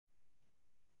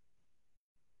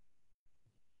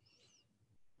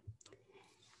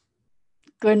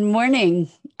Good morning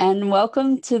and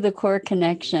welcome to the Core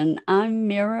Connection. I'm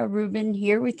Mira Rubin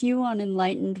here with you on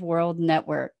Enlightened World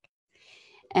Network.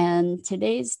 And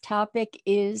today's topic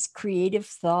is creative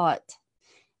thought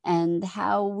and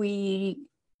how we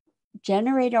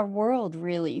generate our world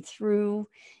really through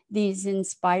these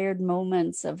inspired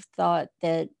moments of thought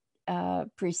that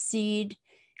precede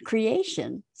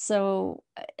creation. So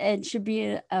it should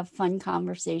be a fun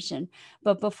conversation.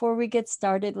 But before we get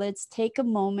started, let's take a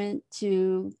moment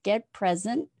to get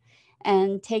present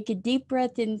and take a deep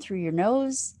breath in through your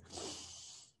nose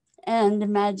and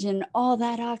imagine all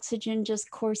that oxygen just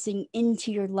coursing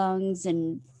into your lungs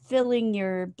and filling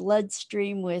your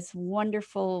bloodstream with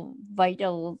wonderful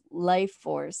vital life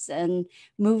force and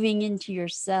moving into your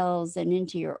cells and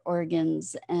into your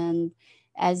organs. And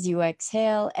as you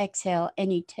exhale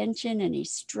any tension, any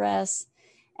stress.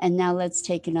 And now let's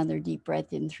take another deep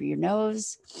breath in through your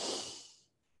nose.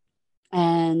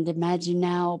 And imagine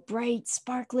now bright,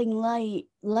 sparkling light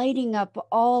lighting up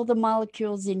all the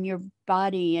molecules in your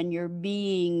body and your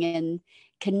being and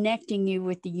connecting you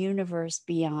with the universe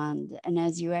beyond. And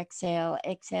as you exhale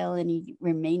any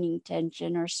remaining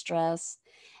tension or stress.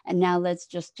 And now let's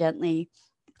just gently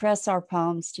press our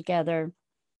palms together.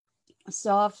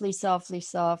 Softly, softly,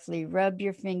 softly rub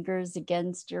your fingers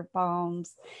against your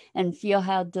palms and feel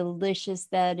how delicious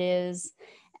that is.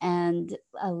 And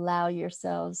allow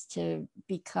yourselves to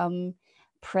become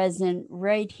present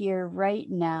right here, right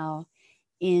now,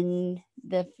 in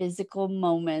the physical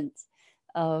moment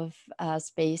of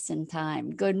space and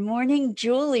time. Good morning,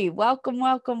 Julie. Welcome,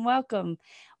 welcome, welcome.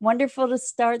 Wonderful to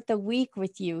start the week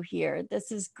with you here.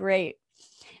 This is great.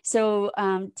 So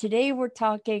today we're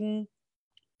talking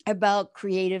about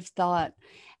creative thought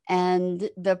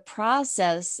and the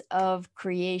process of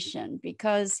creation,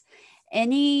 because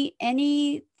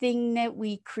anything that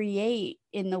we create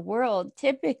in the world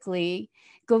typically,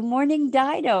 good morning,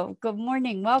 Dido, good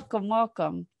morning, welcome,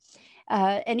 welcome.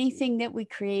 Anything that we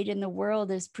create in the world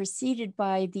is preceded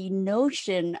by the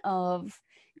notion of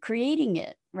creating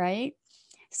it, right?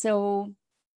 So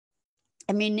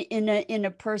I mean, in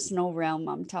a personal realm,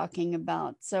 I'm talking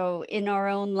about. So in our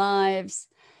own lives,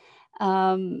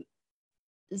 um,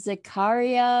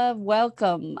 Zakaria,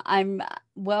 welcome.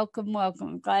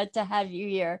 Welcome. Glad to have you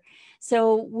here.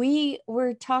 So we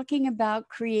were talking about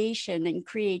creation and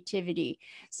creativity.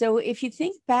 So if you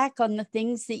think back on the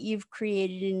things that you've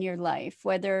created in your life,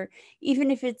 whether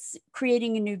even if it's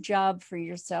creating a new job for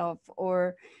yourself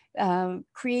or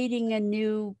creating a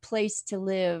new place to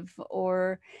live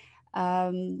or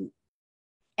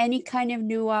any kind of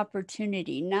new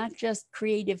opportunity, not just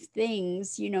creative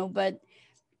things, but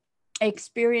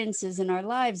experiences in our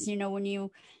lives. When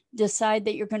you decide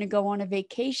that you're going to go on a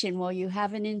vacation, well, you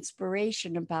have an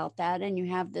inspiration about that and you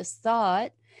have this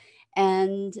thought,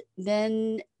 and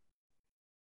then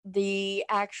the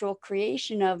actual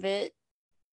creation of it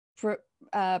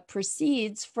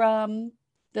proceeds from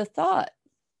the thought.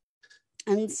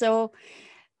 And so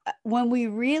when we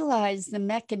realize the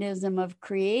mechanism of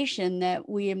creation that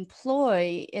we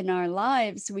employ in our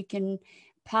lives, we can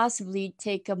possibly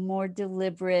take a more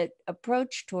deliberate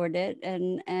approach toward it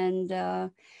and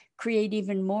create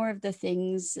even more of the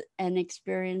things and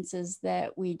experiences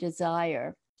that we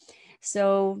desire.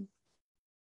 So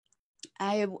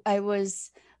I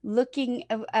was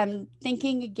I'm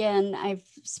thinking again, I've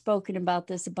spoken about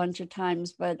this a bunch of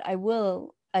times, but I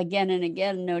will again and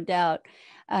again, no doubt,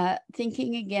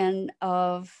 thinking again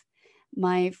of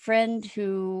my friend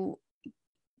who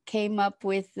came up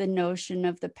with the notion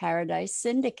of the Paradise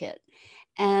Syndicate.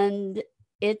 And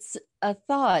it's a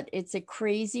thought, it's a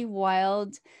crazy,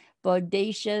 wild,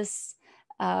 bodacious,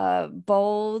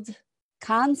 bold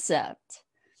concept.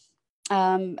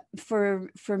 For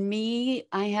me,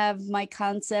 I have my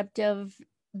concept of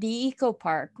the eco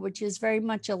park, which is very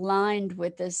much aligned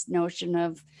with this notion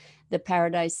of the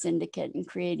Paradise Syndicate and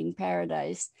creating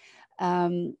paradise.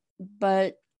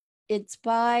 But it's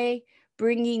by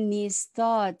bringing these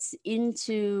thoughts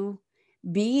into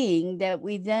being that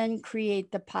we then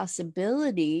create the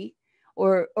possibility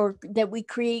or that we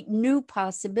create new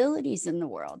possibilities in the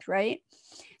world, right?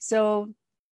 So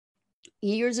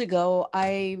years ago,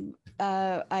 I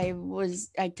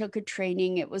took a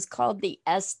training. It was called the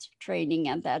EST training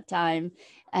at that time,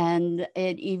 and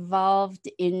it evolved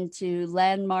into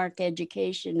Landmark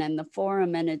Education and the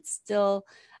Forum, and it's still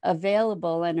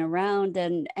available and around,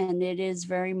 and it is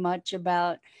very much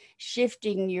about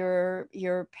shifting your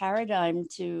paradigm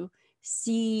to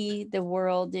see the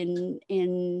world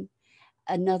in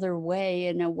another way,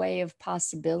 in a way of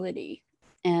possibility.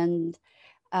 And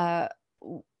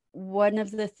one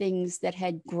of the things that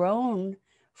had grown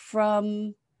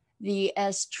from the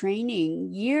S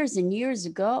training years and years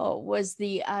ago was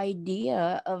the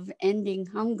idea of ending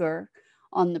hunger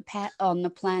on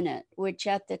the planet, which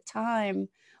at the time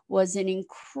was an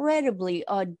incredibly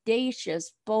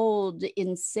audacious, bold,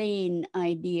 insane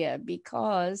idea,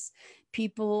 because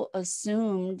people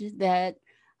assumed that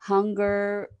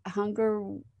hunger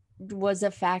was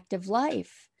a fact of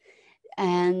life.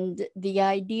 And the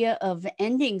idea of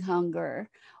ending hunger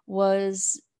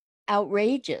was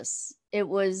outrageous. It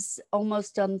was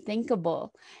almost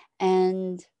unthinkable.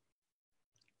 And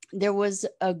there was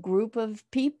a group of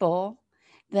people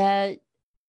that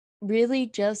really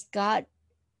just got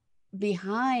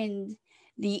behind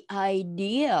the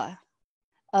idea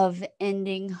of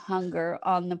ending hunger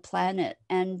on the planet.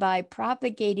 And by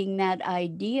propagating that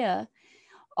idea,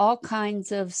 all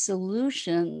kinds of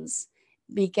solutions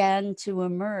began to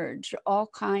emerge, all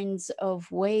kinds of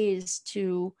ways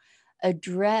to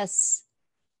address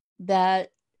the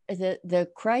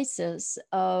crisis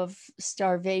of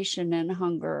starvation and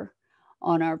hunger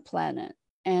on our planet.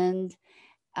 And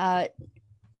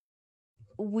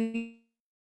we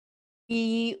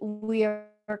are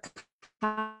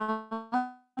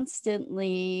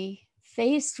constantly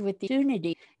faced with the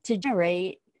opportunity to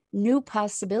generate new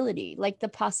possibility, like the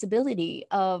possibility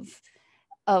of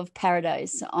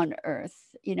paradise on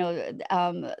earth,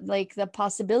 like the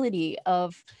possibility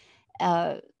of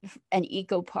an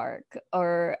eco park,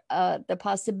 or the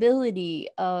possibility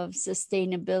of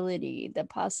sustainability, the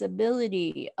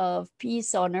possibility of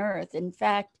peace on earth. In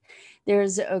fact,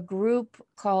 there's a group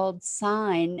called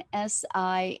SINE,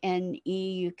 SINE.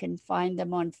 You can find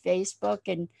them on Facebook,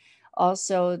 and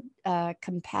also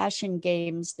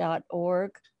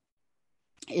compassiongames.org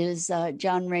is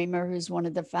John Raymer, who's one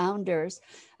of the founders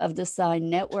of the SINE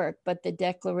network. But the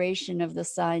declaration of the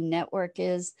SINE network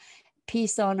is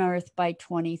peace on earth by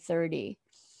 2030.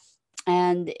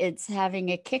 And it's having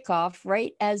a kickoff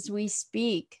right as we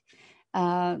speak,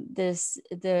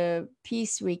 the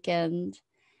Peace Weekend,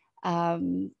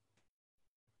 to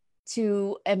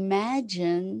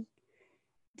imagine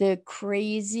the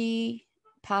crazy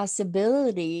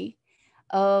possibility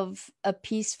of a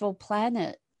peaceful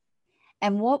planet.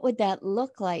 And what would that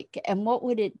look like? And what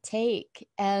would it take?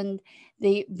 And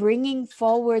the bringing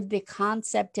forward the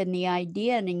concept and the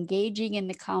idea and engaging in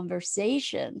the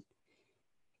conversation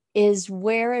is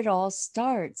where it all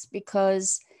starts.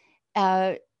 Because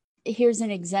here's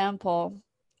an example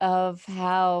of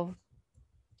how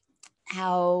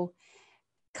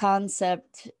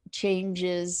concept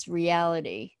changes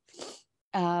reality.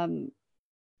 I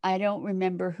don't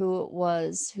remember who it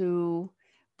was who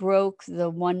broke the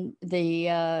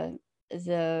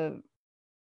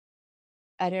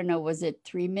I don't know, was it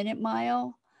 3-minute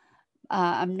mile?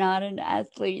 I'm not an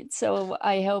athlete, so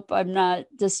I hope I'm not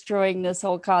destroying this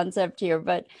whole concept here.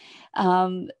 But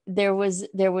there was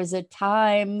a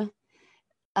time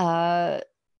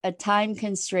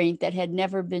constraint that had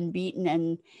never been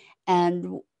beaten,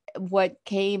 and what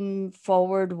came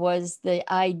forward was the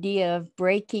idea of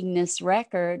breaking this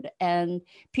record. And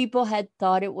people had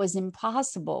thought it was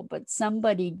impossible, but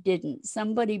somebody didn't.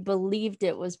 Somebody believed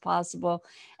it was possible,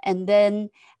 and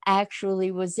then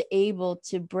actually was able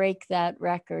to break that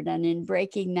record. And in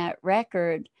breaking that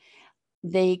record,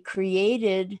 they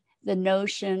created the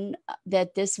notion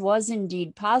that this was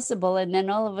indeed possible. And then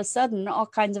all of a sudden, all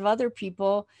kinds of other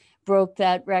people broke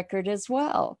that record as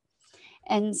well.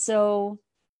 And so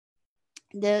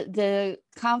the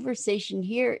conversation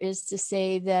here is to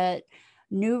say that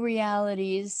new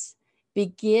realities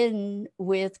begin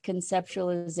with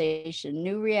conceptualization.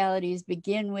 New realities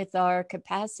begin with our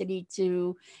capacity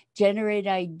to generate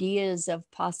ideas of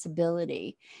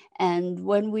possibility. And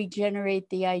when we generate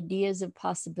the ideas of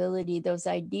possibility, those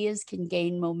ideas can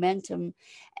gain momentum,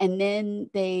 and then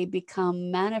they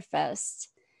become manifest.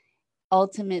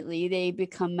 Ultimately, they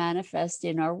become manifest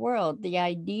in our world. The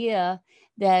idea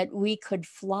that we could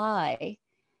fly,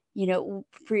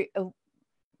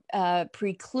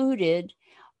 precluded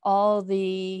all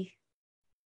the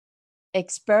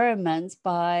experiments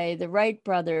by the Wright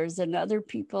brothers and other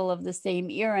people of the same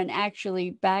era, and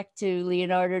actually back to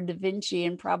Leonardo da Vinci,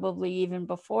 and probably even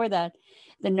before that,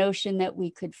 the notion that we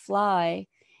could fly.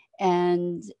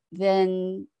 And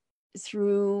then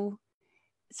through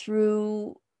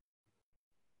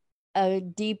a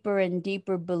deeper and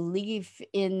deeper belief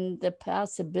in the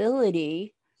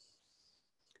possibility,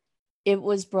 it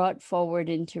was brought forward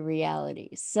into reality.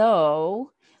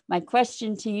 So my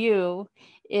question to you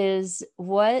is,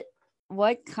 what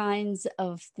kinds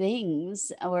of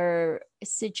things or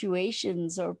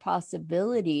situations or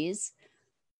possibilities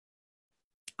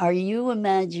are you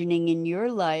imagining in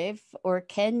your life, or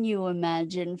can you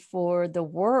imagine for the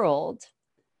world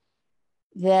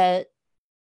that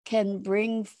can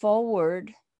bring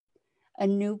forward a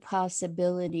new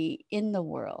possibility in the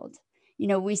world? You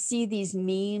know, we see these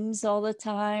memes all the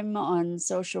time on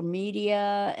social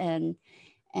media and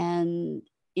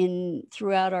in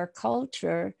throughout our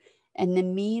culture, and the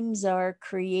memes are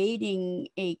creating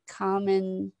a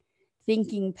common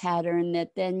thinking pattern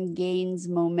that then gains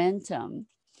momentum.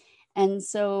 And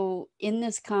so in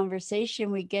this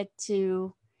conversation, we get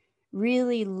to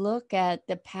really look at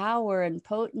the power and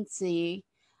potency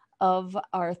of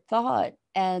our thought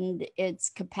and its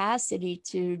capacity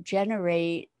to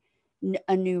generate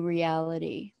a new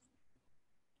reality.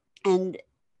 And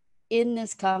in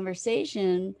this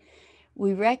conversation,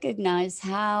 we recognize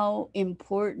how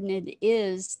important it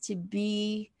is to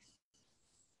be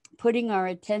putting our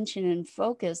attention and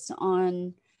focus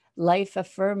on life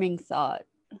affirming thought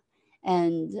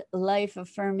and life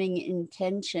affirming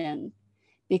intention,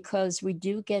 because we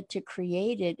do get to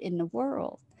create it in the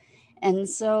world. And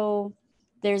so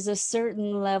there's a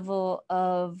certain level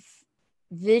of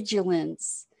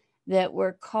vigilance that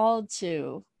we're called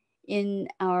to in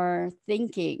our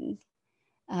thinking.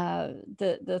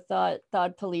 The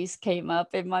thought police came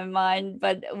up in my mind,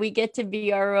 but we get to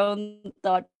be our own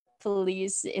thought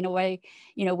police in a way,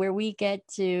 you know, where we get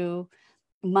to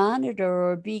monitor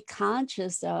or be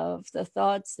conscious of the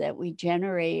thoughts that we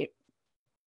generate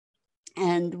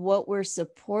and what we're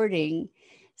supporting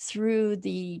through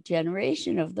the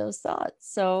generation of those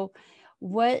thoughts. So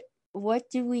what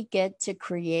do we get to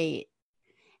create?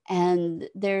 And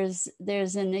there's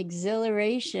an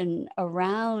exhilaration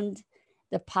around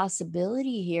the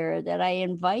possibility here that I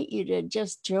invite you to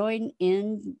just join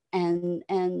in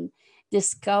and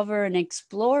discover and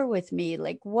explore with me.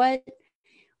 Like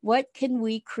what can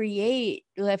we create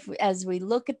as we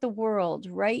look at the world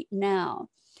right now?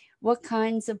 What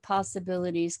kinds of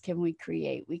possibilities can we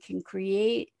create? We can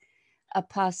create a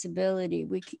possibility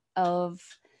of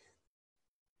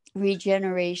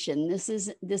regeneration. This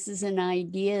is an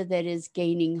idea that is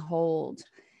gaining hold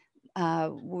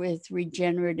with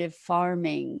regenerative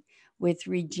farming, with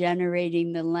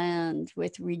regenerating the land,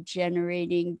 with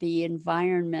regenerating the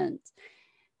environment.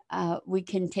 We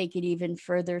can take it even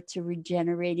further to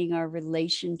regenerating our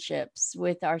relationships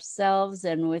with ourselves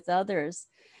and with others.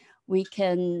 We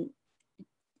can,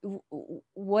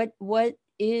 what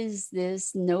is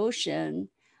this notion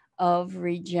of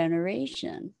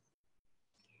regeneration?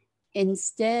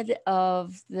 Instead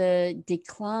of the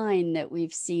decline that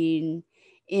we've seen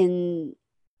in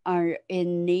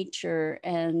nature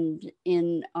and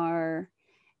in our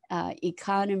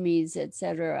economies,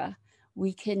 etc.,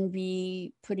 we can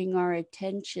be putting our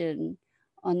attention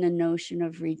on the notion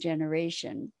of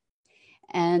regeneration.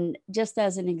 And just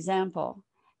as an example,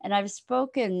 and I've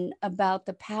spoken about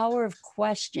the power of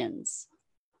questions.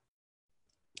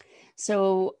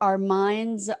 So our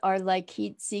minds are like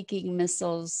heat-seeking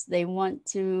missiles. They want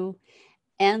to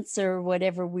answer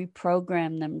whatever we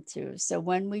program them to. So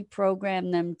when we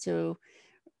program them to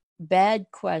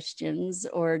bad questions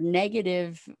or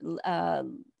negative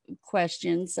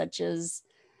questions, such as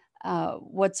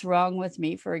what's wrong with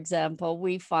me, for example,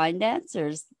 we find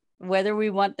answers, whether we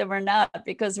want them or not,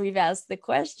 because we've asked the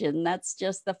question. That's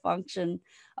just the function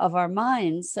of our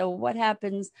minds. So what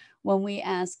happens when we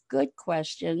ask good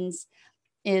questions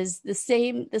is the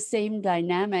same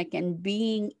dynamic, and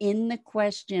being in the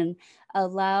question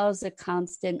allows a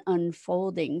constant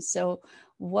unfolding. So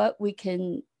what we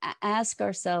can ask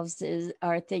ourselves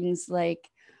are things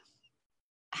like,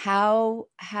 how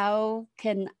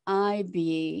can I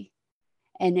be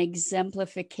an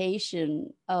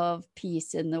exemplification of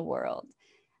peace in the world?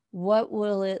 What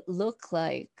will it look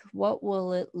like? What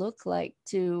will it look like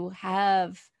to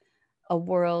have a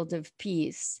world of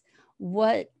peace?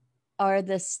 What are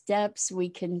the steps we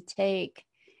can take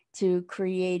to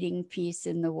creating peace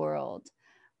in the world?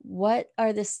 What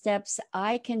are the steps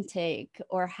I can take,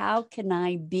 or how can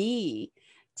I be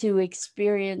to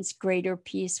experience greater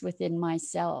peace within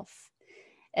myself,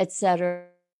 etc.,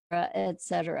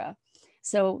 etc.?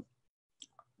 So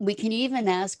we can even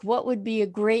ask, what would be a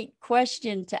great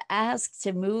question to ask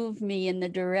to move me in the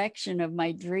direction of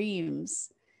my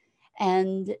dreams?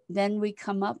 And then we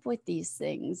come up with these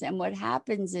things. And what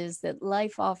happens is that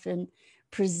life often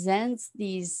presents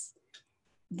these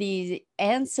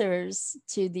answers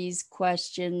to these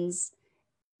questions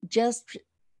just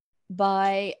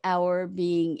by our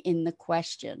being in the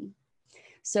question.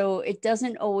 So it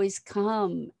doesn't always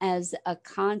come as a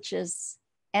conscious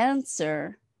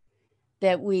answer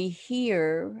that we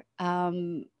hear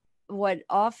what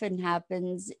often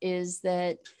happens is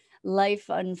that life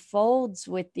unfolds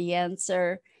with the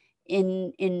answer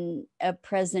in a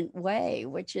present way,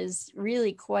 which is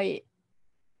really quite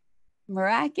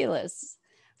miraculous,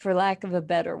 for lack of a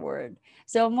better word.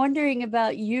 So I'm wondering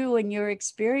about you and your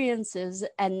experiences,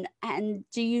 and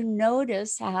do you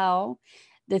notice how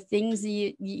the things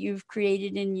that you've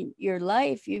created in your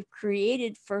life, you've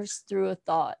created first through a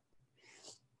thought?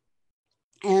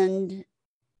 And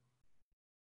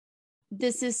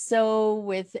this is so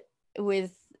with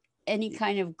any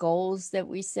kind of goals that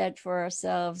we set for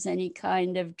ourselves, any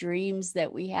kind of dreams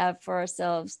that we have for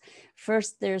ourselves.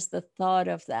 First, there's the thought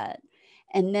of that.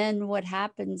 And then what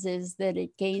happens is that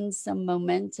it gains some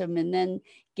momentum and then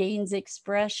gains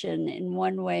expression in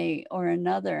one way or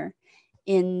another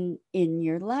in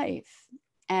your life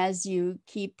as you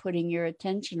keep putting your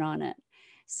attention on it.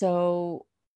 So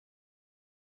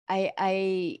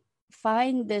I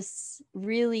find this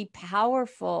really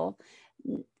powerful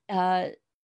to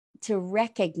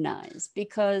recognize,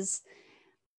 because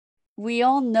we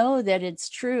all know that it's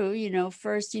true. You know,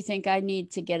 first you think, I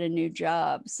need to get a new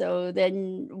job. So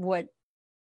then what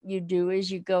you do is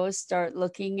you go start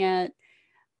looking at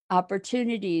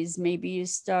opportunities. Maybe you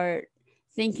start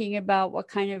thinking about what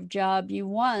kind of job you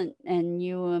want, and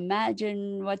you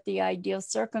imagine what the ideal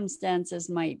circumstances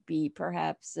might be,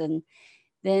 perhaps. And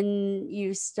then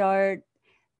you start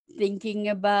thinking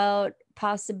about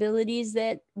possibilities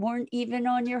that weren't even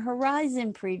on your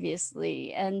horizon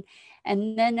previously. And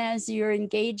then as you're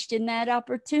engaged in that,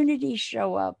 opportunities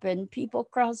show up and people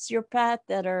cross your path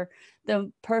that are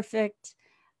the perfect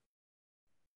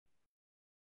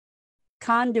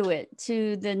conduit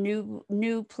to the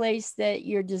new place that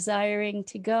you're desiring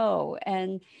to go.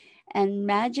 And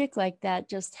magic like that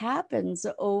just happens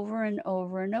over and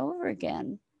over and over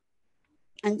again.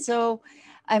 And so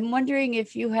I'm wondering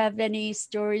if you have any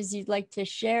stories you'd like to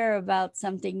share about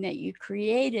something that you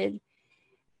created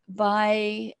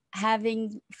by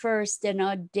having first an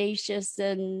audacious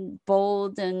and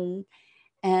bold and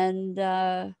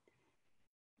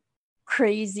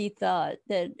crazy thought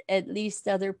that at least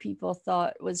other people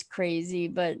thought was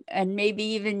crazy, and maybe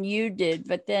even you did,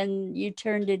 but then you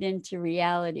turned it into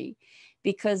reality.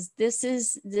 Because this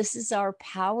is our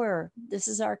power, this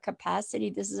is our capacity,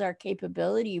 this is our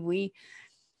capability. We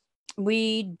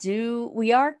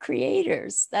are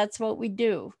creators. That's what we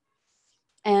do.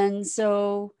 And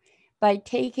so by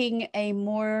taking a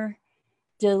more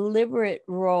deliberate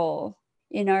role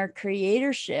in our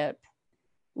creatorship,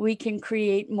 we can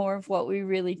create more of what we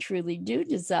really truly do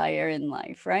desire in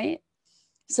life, right?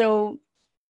 So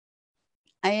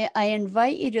I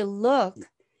invite you to look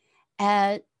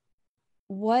at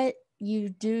what you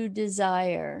do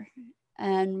desire,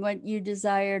 and what you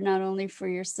desire not only for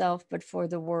yourself, but for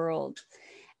the world.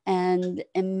 And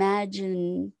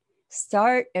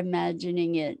start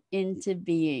imagining it into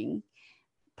being,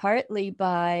 partly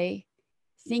by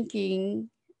thinking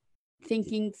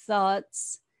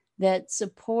thoughts that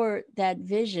support that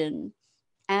vision,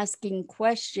 asking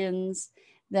questions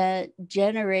that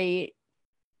generate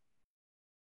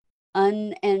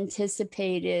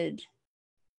unanticipated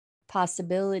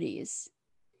possibilities.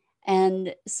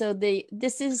 And so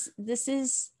this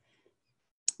is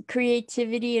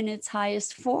creativity in its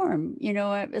highest form. You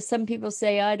know, some people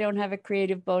say, I don't have a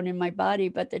creative bone in my body,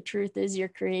 but the truth is you're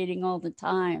creating all the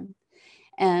time.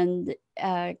 And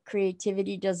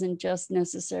creativity doesn't just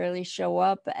necessarily show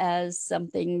up as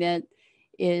something that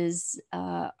is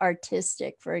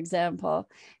artistic, for example.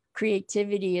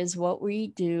 Creativity is what we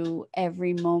do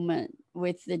every moment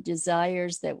with the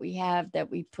desires that we have, that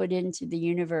we put into the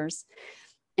universe.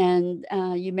 And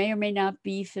you may or may not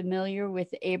be familiar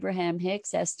with Abraham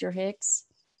Hicks, Esther Hicks,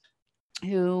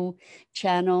 who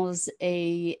channels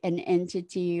an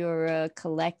entity or a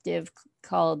collective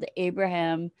called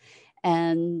Abraham,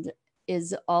 and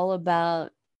is all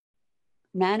about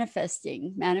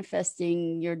manifesting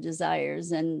your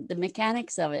desires and the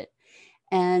mechanics of it.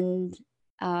 And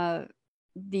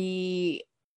the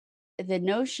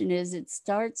notion is, it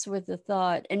starts with a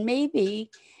thought, and maybe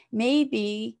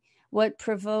what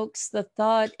provokes the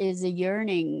thought is a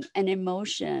yearning, an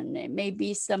emotion. It may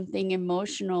be something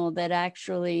emotional that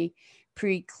actually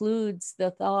precludes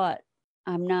the thought.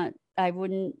 I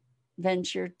wouldn't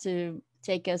venture to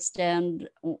take a stand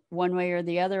one way or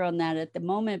the other on that at the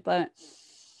moment, but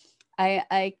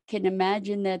I can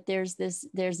imagine that there's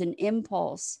an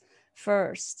impulse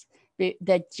first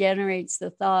that generates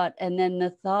the thought, and then the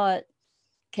thought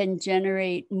can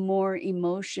generate more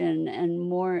emotion and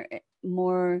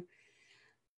more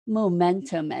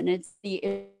momentum. And it's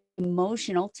the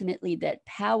emotion ultimately that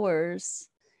powers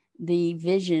the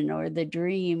vision or the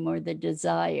dream or the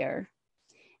desire.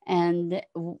 And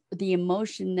the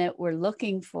emotion that we're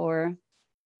looking for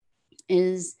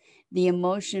is the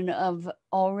emotion of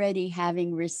already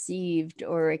having received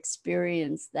or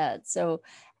experienced that. So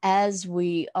as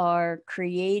we are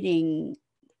creating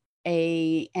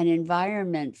an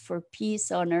environment for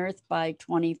peace on earth by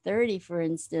 2030, for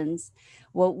instance,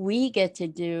 what we get to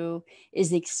do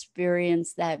is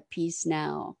experience that peace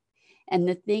now. And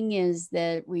the thing is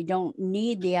that we don't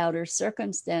need the outer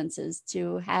circumstances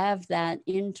to have that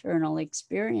internal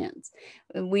experience.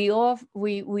 We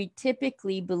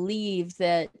typically believe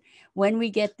that when we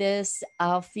get this,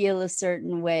 I'll feel a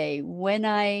certain way. When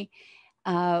I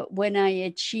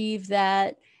achieve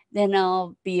that, then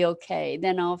I'll be okay.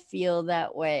 Then I'll feel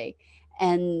that way.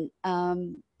 And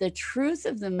the truth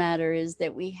of the matter is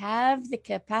that we have the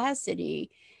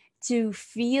capacity to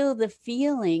feel the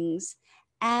feelings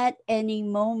at any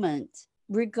moment,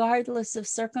 regardless of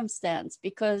circumstance,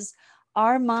 because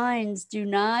our minds do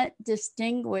not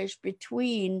distinguish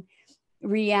between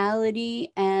reality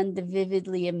and the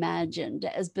vividly imagined.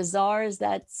 As bizarre as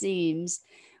that seems,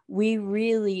 we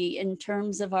really, in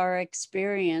terms of our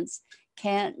experience,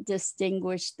 can't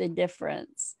distinguish the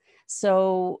difference.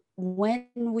 So when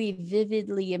we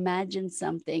vividly imagine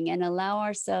something and allow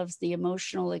ourselves the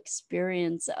emotional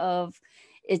experience of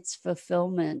its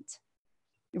fulfillment,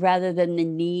 rather than the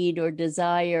need or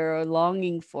desire or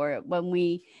longing for it, when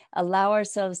we allow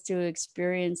ourselves to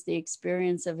experience the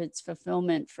experience of its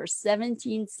fulfillment for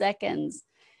 17 seconds,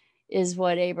 is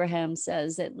what Abraham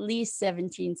says, at least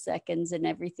 17 seconds, and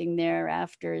everything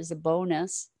thereafter is a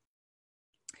bonus,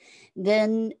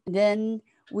 then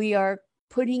we are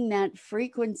putting that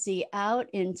frequency out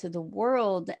into the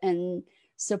world and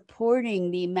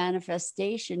supporting the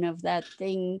manifestation of that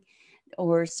thing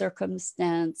or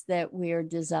circumstance that we are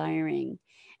desiring.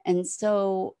 And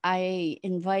so I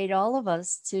invite all of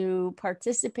us to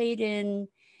participate in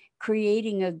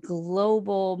creating a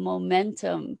global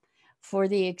momentum for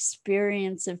the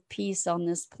experience of peace on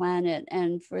this planet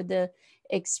and for the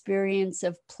experience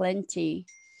of plenty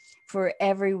for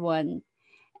everyone.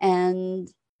 And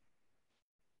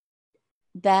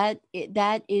that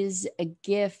is a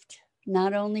gift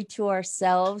not only to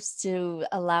ourselves, to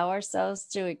allow ourselves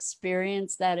to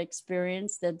experience that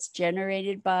experience that's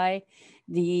generated by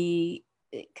the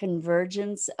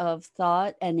convergence of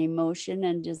thought and emotion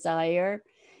and desire,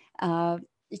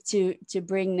 to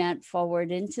bring that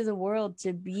forward into the world,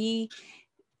 to be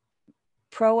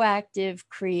proactive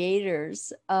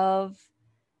creators of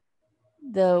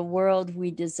the world we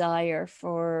desire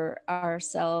for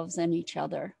ourselves and each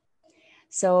other.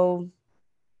 So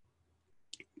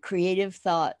creative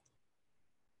thought,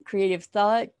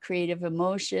 creative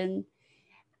emotion,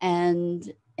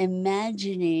 and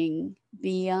imagining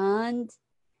beyond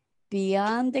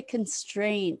the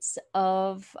constraints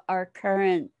of our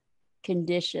current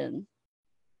condition.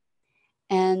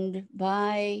 And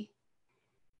by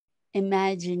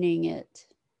imagining it,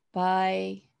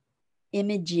 by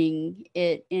imaging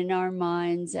it in our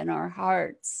minds and our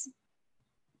hearts,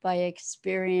 by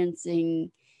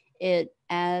experiencing it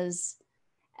as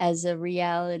a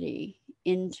reality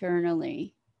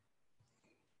internally,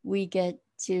 we get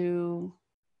to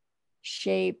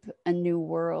shape a new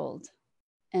world.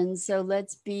 And so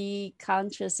let's be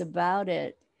conscious about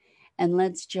it, and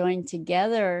let's join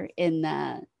together in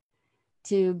that,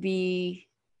 to be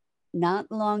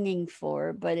not longing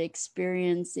for, but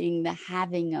experiencing the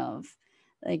having of,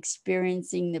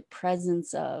 experiencing the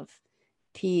presence of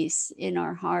peace in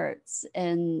our hearts,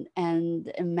 and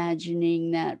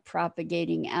imagining that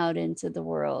propagating out into the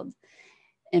world,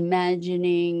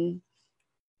 imagining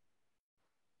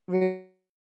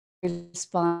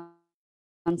responsible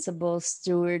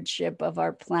stewardship of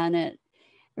our planet,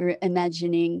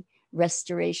 imagining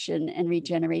restoration and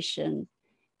regeneration,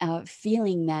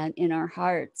 feeling that in our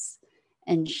hearts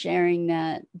and sharing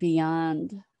that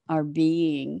beyond our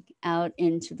being out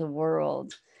into the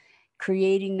world.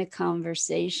 Creating the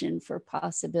conversation for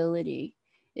possibility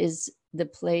is the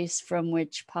place from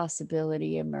which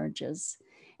possibility emerges.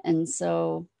 And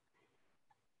so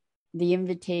the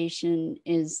invitation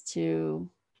is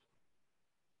to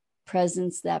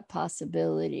presence that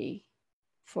possibility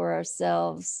for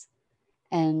ourselves,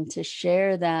 and to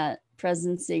share that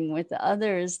presencing with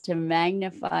others, to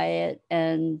magnify it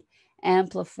and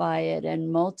amplify it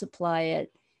and multiply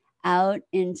it out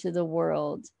into the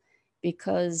world.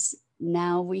 Because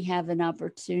now we have an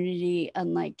opportunity,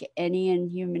 unlike any in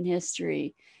human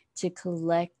history, to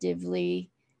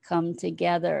collectively come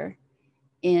together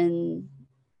in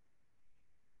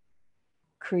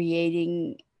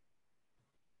creating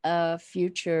a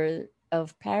future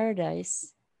of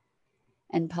paradise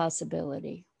and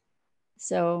possibility.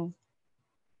 So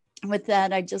with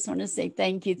that, I just want to say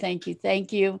thank you, thank you,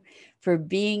 thank you for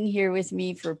being here with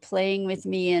me, for playing with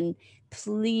me. And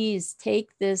please take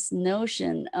this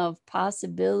notion of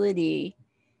possibility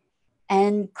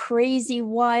and crazy,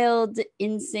 wild,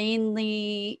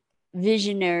 insanely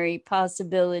visionary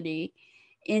possibility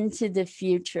into the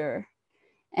future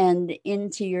and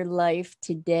into your life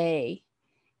today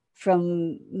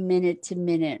from minute to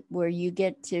minute, where you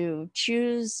get to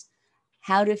choose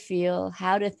how to feel,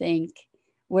 how to think,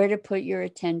 where to put your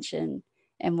attention,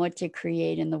 and what to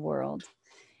create in the world.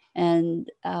 And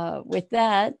with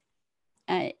that,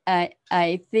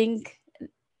 I think,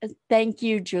 thank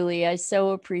you, Julie. I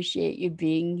so appreciate you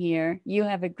being here. You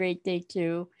have a great day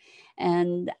too.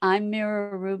 And I'm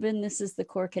Mira Rubin. This is the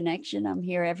Core Connection. I'm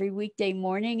here every weekday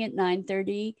morning at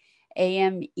 9:30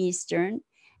 a.m. Eastern.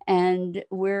 And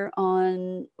we're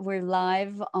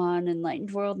live on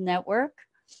Enlightened World Network.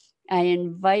 I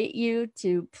invite you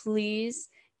to please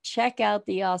check out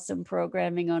the awesome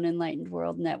programming on Enlightened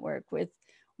World Network with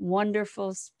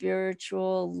wonderful,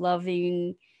 spiritual,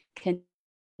 loving,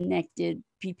 connected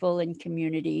people and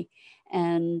community.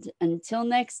 And until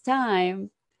next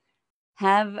time,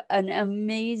 have an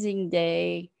amazing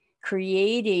day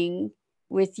creating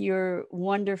with your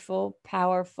wonderful,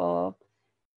 powerful,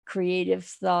 creative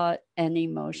thought and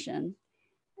emotion.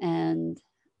 And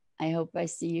I hope I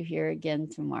see you here again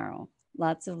tomorrow.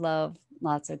 Lots of love,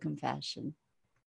 lots of compassion.